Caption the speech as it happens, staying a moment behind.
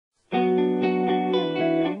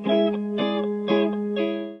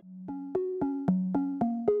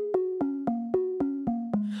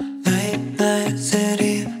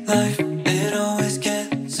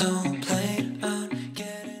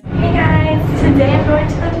Today I'm going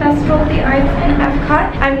to the Festival of the Arts in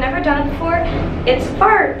Epcot. I've never done it before. It's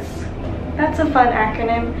FARTS. That's a fun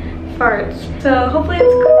acronym, FARTS. So hopefully it's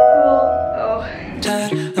cool. Oh.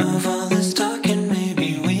 Tired of all this talking,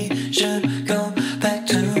 maybe we should go back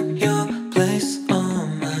to your place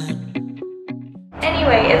on mine.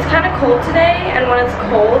 Anyway, it's kind of cold today, and when it's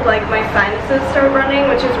cold, like my sinuses start running,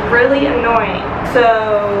 which is really annoying. So,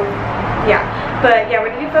 yeah. But yeah, we're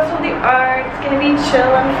gonna do Festival of the Arts. It's gonna be chill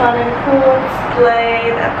and fun and cool display.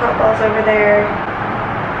 The Epcot ball's over there.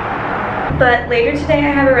 But later today I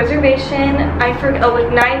have a reservation. I forgot. Oh,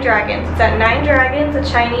 with 9 Dragons. It's at 9 Dragons, a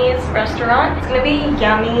Chinese restaurant. It's gonna be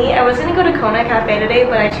yummy. I was gonna go to Kona Cafe today,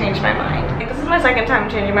 but I changed my mind. This is my second time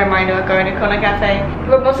changing my mind about going to Kona Cafe.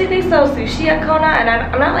 But mostly they sell sushi at Kona, and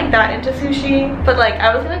I'm not like that into sushi. But like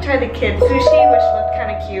I was gonna try the kids sushi, which looked kind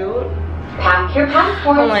of cute. Pack your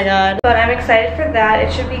passport. Oh my god. But I'm excited for that.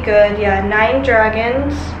 It should be good. Yeah, 9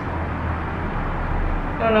 Dragons.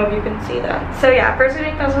 I don't know if you can see that. So yeah, first we're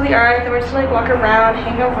doing Festival of the Arts, then we're just gonna like walk around,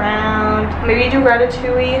 hang around, maybe do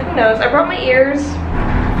Ratatouille, who knows. I brought my ears,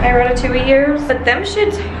 my Ratatouille ears, but them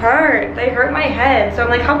shits hurt. They hurt my head. So I'm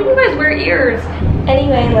like, how can you guys wear ears?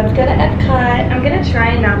 Anyway, let's go to Epcot. I'm gonna try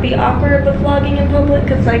and not be awkward with vlogging in public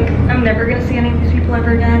because like I'm never gonna see any of these people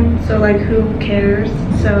ever again. So like who cares?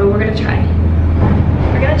 So we're gonna try.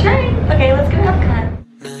 We're gonna try. Okay, let's go to Epcot.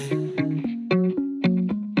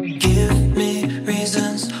 Give me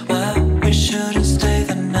reasons why we shouldn't stay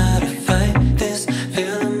the night to fight this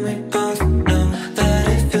feeling. We both know that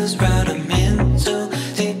it feels right. I'm in so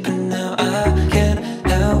deep and now I can't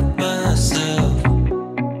help myself.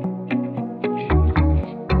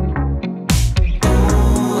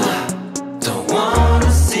 Ooh, don't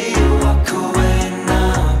wanna see you walk away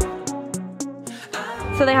now.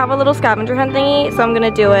 So they have a little scavenger hunt thingy, so I'm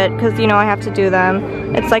gonna do it because you know I have to do them.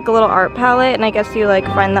 It's like a little art palette, and I guess you like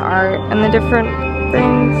find the art and the different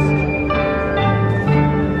things.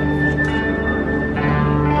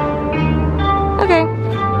 Okay,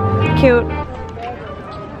 cute.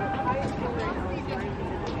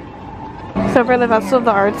 So for the Festival of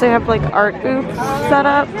the Arts, they have like art booths set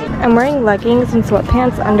up. I'm wearing leggings and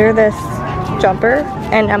sweatpants under this jumper,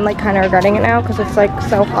 and I'm like kind of regretting it now because it's like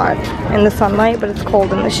so hot in the sunlight, but it's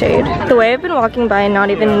cold in the shade. The way I've been walking by and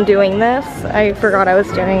not even doing this, I forgot I was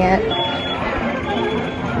doing it.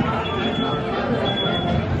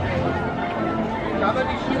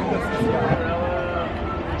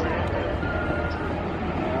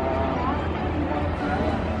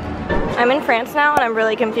 I'm in France now, and I'm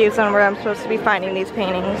really confused on where I'm supposed to be finding these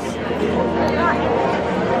paintings.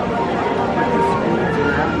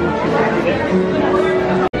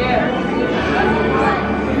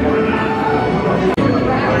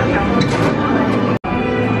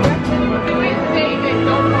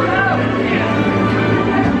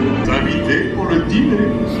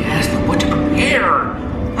 Yes, but what to prepare?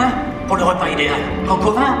 Hein? Pour le repas idéal. Au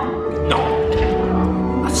courant?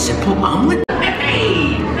 Non. A simple omelet?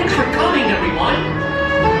 Hey! Thanks for coming, everyone!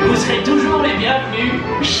 Vous serez toujours les bienvenus,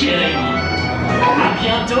 chérie. À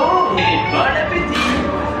bientôt et bon appétit!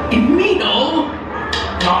 Et Mino!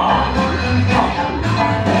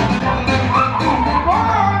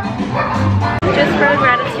 Just rode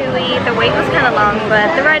Ratatouille. The wait was kind of long,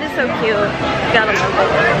 but the ride is so cute. You gotta love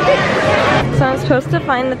it. So I'm supposed to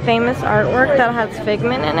find the famous artwork that has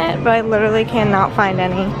Figment in it, but I literally cannot find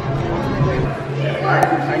any.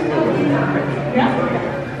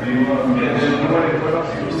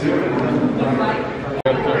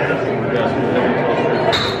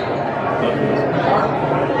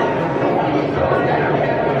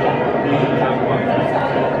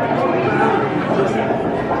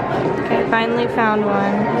 Okay, finally found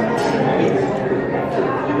one.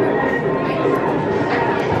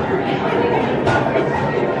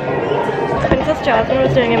 Princess Jasmine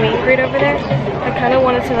was doing a meet and greet over there. I kind of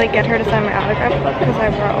wanted to like get her to sign my autograph book because I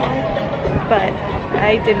brought one, but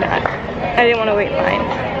I did not. I didn't want to wait in line.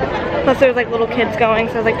 Plus there was like little kids going,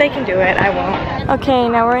 so I was like, they can do it, I won't. Okay,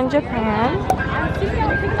 now we're in Japan.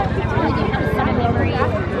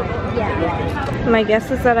 My guess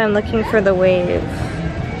is that I'm looking for the wave.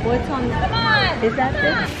 What's on? Come on! Is that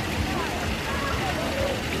this?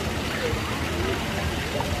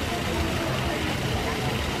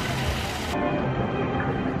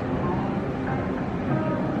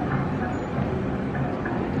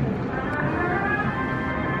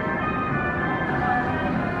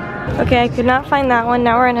 Okay, I could not find that one.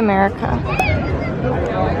 Now we're in America.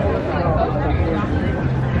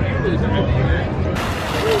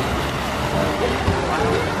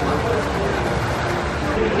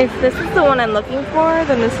 If this is the one I'm looking for,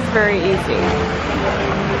 then this is very easy.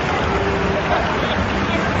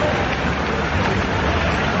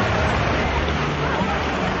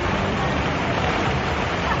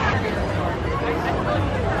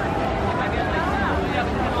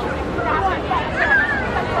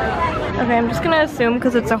 I'm just gonna assume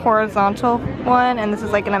because it's a horizontal one and this is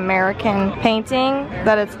like an American painting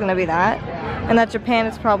that it's gonna be that. And that Japan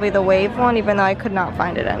is probably the wave one, even though I could not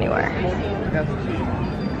find it anywhere.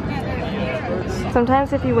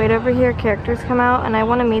 Sometimes if you wait over here, characters come out and I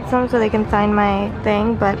want to meet some so they can sign my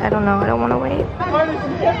thing, but I don't know, I don't want to wait.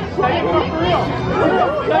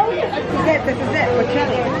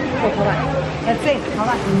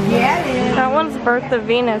 That one's Birth of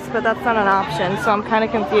Venus, but that's not an option, so I'm kind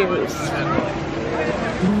of confused.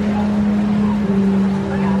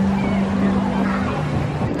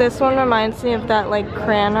 This one reminds me of that like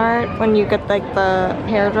crayon art when you get like the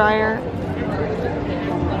hair dryer.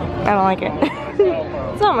 I don't like it.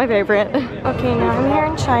 It's not my favorite. Okay, now I'm here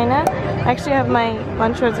in China. I actually have my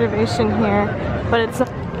lunch reservation here, but it's, oh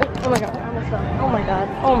my god, I almost fell. Oh my god,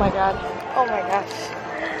 oh my god, oh my gosh.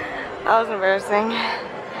 That was embarrassing.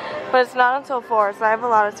 But it's not until 4, so I have a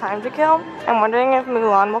lot of time to kill. I'm wondering if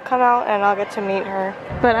Mulan will come out and I'll get to meet her.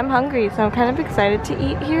 But I'm hungry, so I'm kind of excited to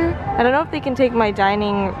eat here. I don't know if they can take my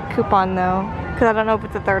dining coupon though, because I don't know if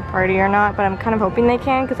it's a third party or not, but I'm kind of hoping they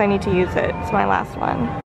can because I need to use it. It's my last one.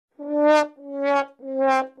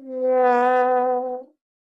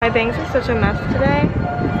 My bangs are such a mess today,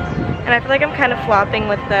 and I feel like I'm kind of flopping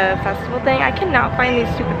with the festival thing. I cannot find these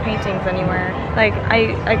stupid paintings anywhere. Like,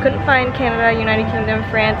 I couldn't find Canada, United Kingdom,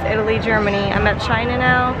 France, Italy, Germany. I'm at China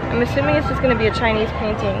now. I'm assuming it's just going to be a Chinese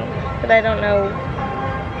painting, but I don't know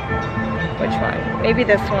which one. Maybe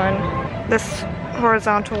this one. This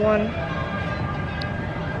horizontal one.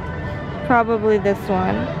 Probably this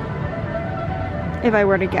one, if I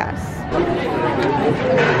were to guess.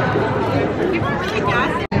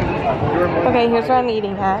 Okay, here's where I'm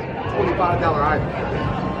eating at.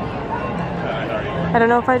 I don't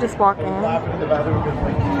know if I just walk in.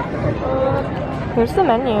 Here's the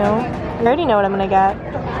menu. I already know what I'm gonna get.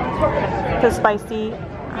 The spicy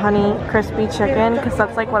honey crispy chicken, because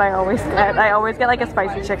that's like what I always get. I always get like a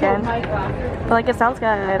spicy chicken. But like it sounds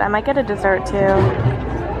good. I might get a dessert too.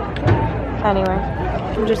 Anyway,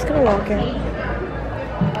 I'm just gonna walk in.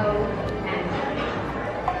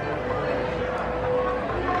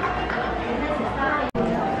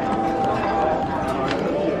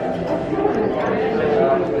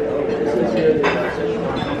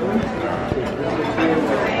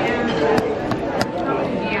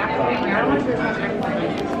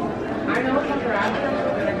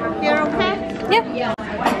 You're okay? Yeah.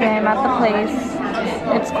 Okay, I'm at the place.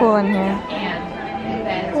 It's cool in here.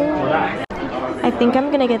 I think I'm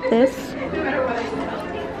gonna get this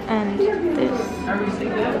and this.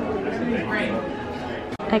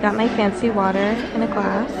 I got my fancy water in a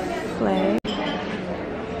glass. Slay.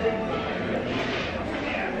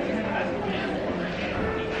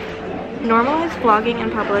 Normalize vlogging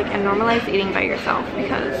in public and normalize eating by yourself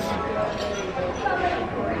because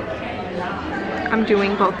I'm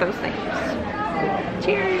doing both those things.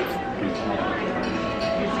 Cheers!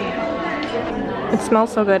 It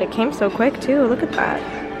smells so good. It came so quick too. Look at that.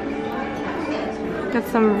 Got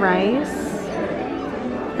some rice.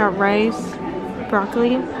 Got rice,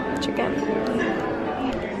 broccoli, chicken.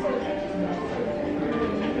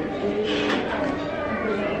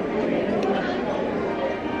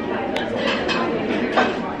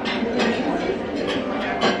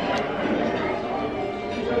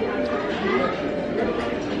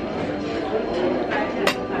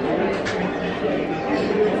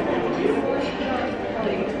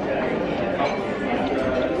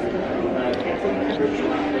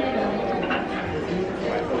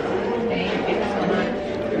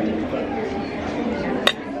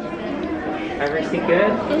 Everything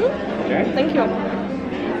good? Okay. Thank you.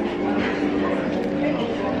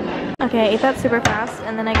 Okay, I ate that super fast,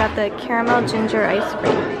 and then I got the caramel ginger ice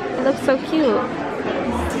cream. It looks so cute.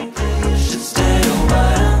 You should stay a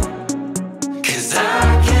while, 'cause I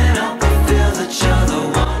can't help but feel that you're the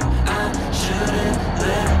one I shouldn't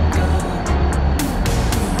let go.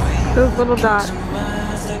 Those little dots. I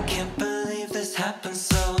can't believe this happened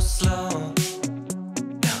so slow.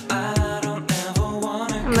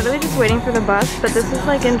 I'm literally just waiting for the bus, but this is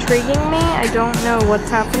like intriguing me. I don't know what's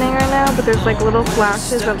happening right now, but there's like little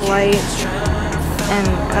flashes of light and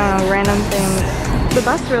random things. The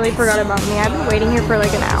bus really forgot about me. I've been waiting here for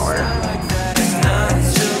like an hour. It's not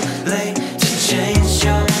too late to change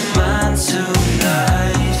your mind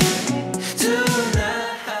tonight.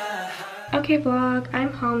 Okay vlog,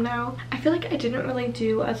 I'm home now. I feel like I didn't really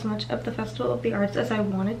do as much of the Festival of the Arts as I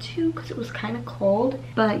wanted to because it was kind of cold.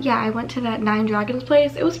 But yeah, I went to that Nine Dragons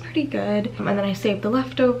place. It was pretty good. And then I saved the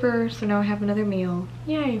leftovers, so now I have another meal.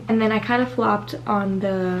 Yay. And then I kind of flopped on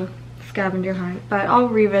the scavenger hunt, but I'll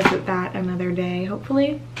revisit that another day,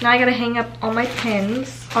 hopefully. Now I gotta hang up all my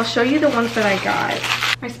pins. I'll show you the ones that I got.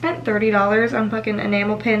 I spent $30 on fucking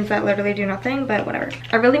enamel pins that literally do nothing, but whatever.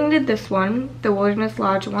 I really needed this one, the Wilderness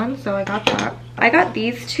Lodge one, so I got that. I got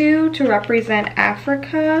these two to represent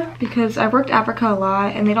Africa because I've worked Africa a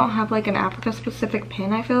lot and they don't have like an Africa specific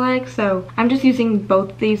pin, I feel like. So I'm just using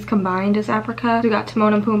both these combined as Africa. We got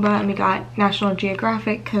Timon and Pumbaa and we got National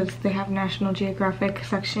Geographic because they have National Geographic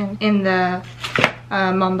section in the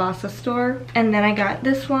Mombasa store. And then I got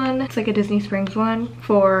this one, it's like a Disney Springs one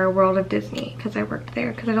for World of Disney because I worked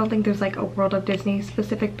there, because I don't think there's like a World of Disney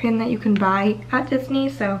specific pin that you can buy at Disney.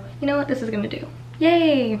 So you know what, this is gonna do.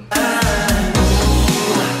 Yay!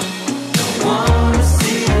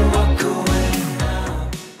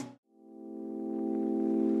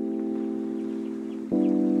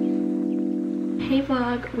 Hey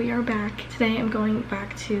vlog, we are back. Today I'm going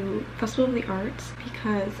back to Festival of the Arts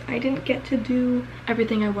because I didn't get to do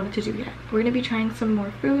everything I wanted to do yet. We're gonna be trying some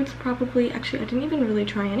more foods probably. Actually, I didn't even really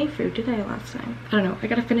try any food, did I, last time? I don't know. I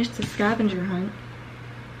gotta finish the scavenger hunt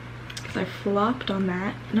because I flopped on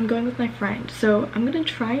that, and I'm going with my friend. So I'm gonna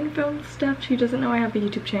try and film stuff. She doesn't know I have a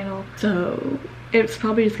YouTube channel, so it's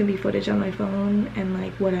probably just gonna be footage on my phone and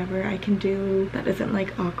like whatever I can do that isn't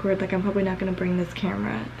like awkward. Like I'm probably not gonna bring this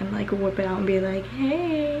camera and like whip it out and be like,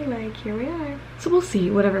 hey, like here we are. So we'll see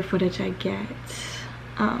whatever footage I get.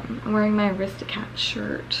 I'm wearing my Aristocat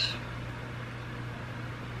shirt.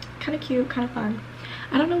 Kind of cute, kind of fun.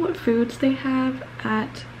 I don't know what foods they have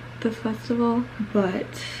at this festival,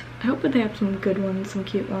 but I hope that they have some good ones, some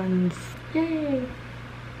cute ones. Yay!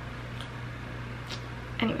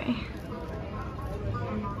 Anyway.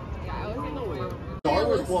 Star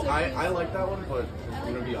Wars, well, I like that one, but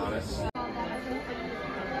I'm gonna be honest.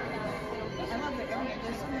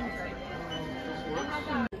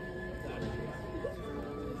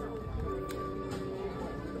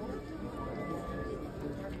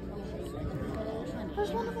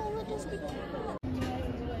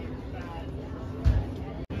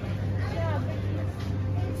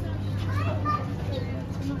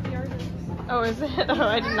 Oh, is it? Oh,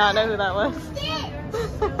 I did not know who that was.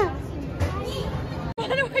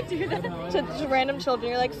 How do I do that? To just random children,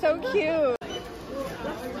 you're like, so cute.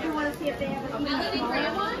 You want to see if they have a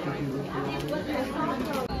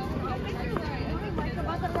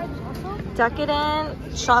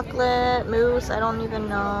Decadent chocolate mousse. I don't even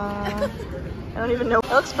know. I don't even know. It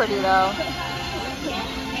looks pretty though.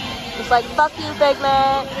 It's like, fuck you,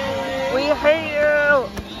 Figment. We hate you.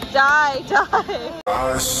 Die, die.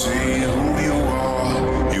 I see who you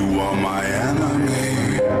are. You are my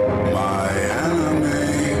enemy. My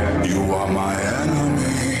enemy. You are my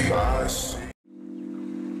enemy. I see.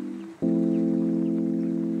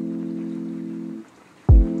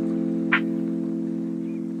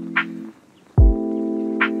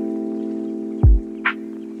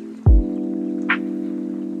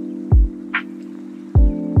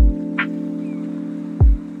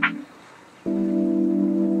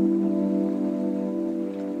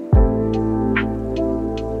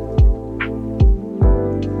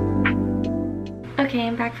 Okay,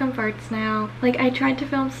 I'm back from FARTS now. Like, I tried to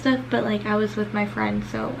film stuff, but like I was with my friend,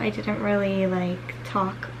 so I didn't really like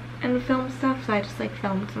talk and film stuff, so I just like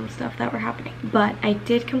filmed some stuff that were happening. But I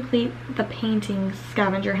did complete the painting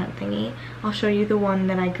scavenger hunt thingy. I'll show you the one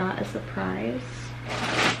that I got as a prize.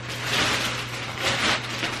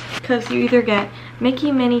 Because you either get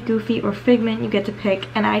Mickey, Minnie, Goofy, or Figment, you get to pick,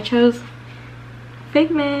 and I chose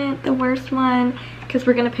Figment, the worst one, because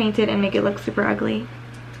we're gonna paint it and make it look super ugly.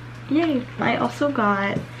 Yay! I also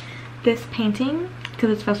got this painting because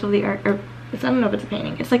it's Festival of the Arts, or I don't know if it's a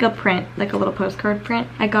painting. It's like a print, like a little postcard print.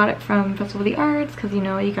 I got it from Festival of the Arts because, you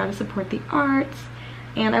know, you gotta support the arts.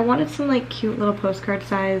 And I wanted some like cute little postcard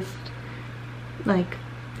sized like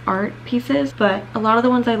art pieces, but a lot of the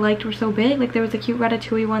ones I liked were so big. Like there was a cute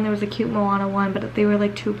Ratatouille one, there was a cute Moana one, but they were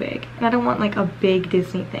like too big. And I don't want like a big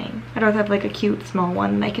Disney thing. I'd rather have like a cute small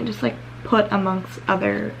one and I can just like put amongst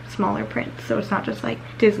other smaller prints, so it's not just like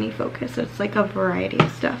Disney focused, so it's like a variety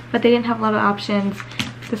of stuff. But they didn't have a lot of options.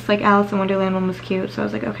 This like Alice in Wonderland one was cute, so I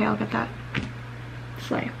was like, okay, I'll get that.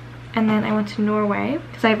 Slay. And then I went to Norway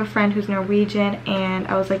because I have a friend who's Norwegian, and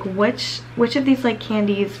I was like, which of these like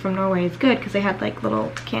candies from Norway is good, because they had like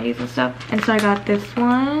little candies and stuff. And so I got this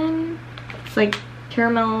one. It's like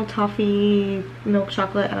caramel, toffee, milk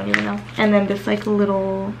chocolate, I don't even know. And then this like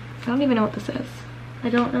little, I don't even know what this is. I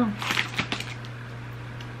don't know.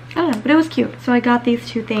 I don't know, but it was cute. So I got these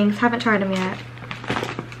two things. Haven't tried them yet.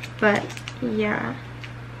 But yeah.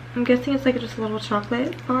 I'm guessing it's like just a little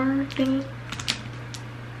chocolate bar thingy.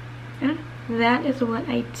 I don't know. that is what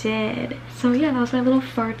I did. So yeah, that was my little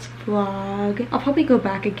farts vlog. I'll probably go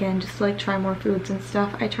back again just to like try more foods and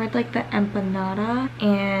stuff. I tried like the empanada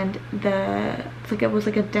and it was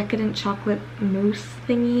like a decadent chocolate mousse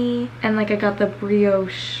thingy, and like I got the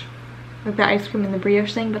brioche, like the ice cream and the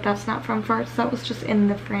brioche thing, but that's not from Farts. That was just in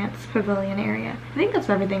the France pavilion area. I think that's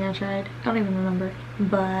everything I tried. I don't even remember.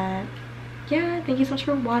 But yeah, thank you so much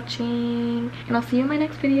for watching, and I'll see you in my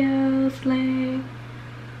next video. Slay.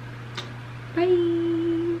 Bye.